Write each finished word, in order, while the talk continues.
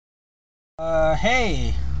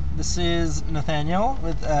Hey, this is Nathaniel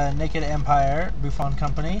with Naked Empire Bouffon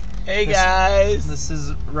Company. Hey guys! This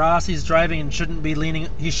is Ross. He's driving and shouldn't be leaning.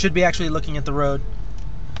 He should be actually looking at the road.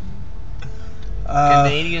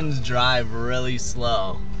 Canadians drive really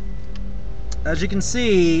slow. As you can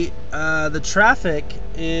see, the traffic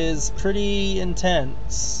is pretty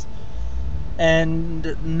intense,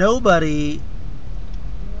 and nobody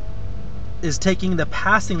is taking the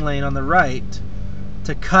passing lane on the right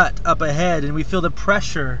to cut up ahead, and we feel the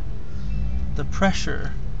pressure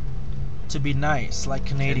to be nice like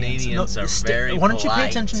Canadians. Canadians are very Why don't you pay polite.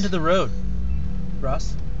 attention to the road,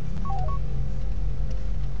 Ross?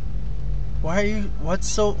 Why are you? What's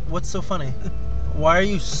so funny? Why are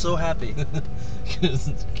you so happy?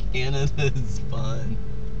 Because Canada is fun.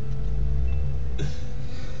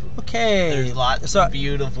 Okay. There's lots of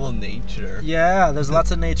beautiful nature. Yeah, there's lots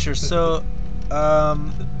of nature. So,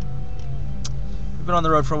 we've been on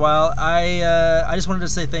the road for a while. I just wanted to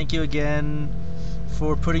say thank you again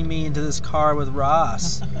for putting me into this car with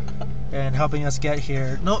Ross and helping us get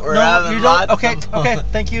here. No, We're having you don't. lots Okay, of fun. okay.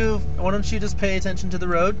 Thank you. Why don't you just pay attention to the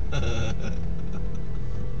road?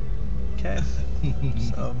 Okay.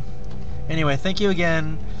 So, anyway, thank you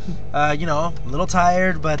again. You know, a little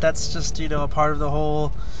tired, but that's just, you know, a part of the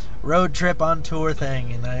whole road trip on tour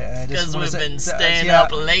thing. And I just Because want we've to say, been staying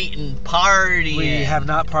up late and partying. we have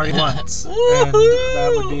not partied once, and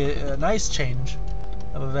that would be a nice change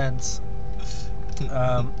of events.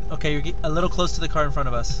 Okay, you're a little close to the car in front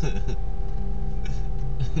of us.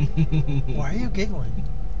 Why are you giggling?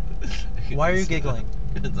 Why are you giggling?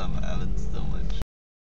 Because I'm having so much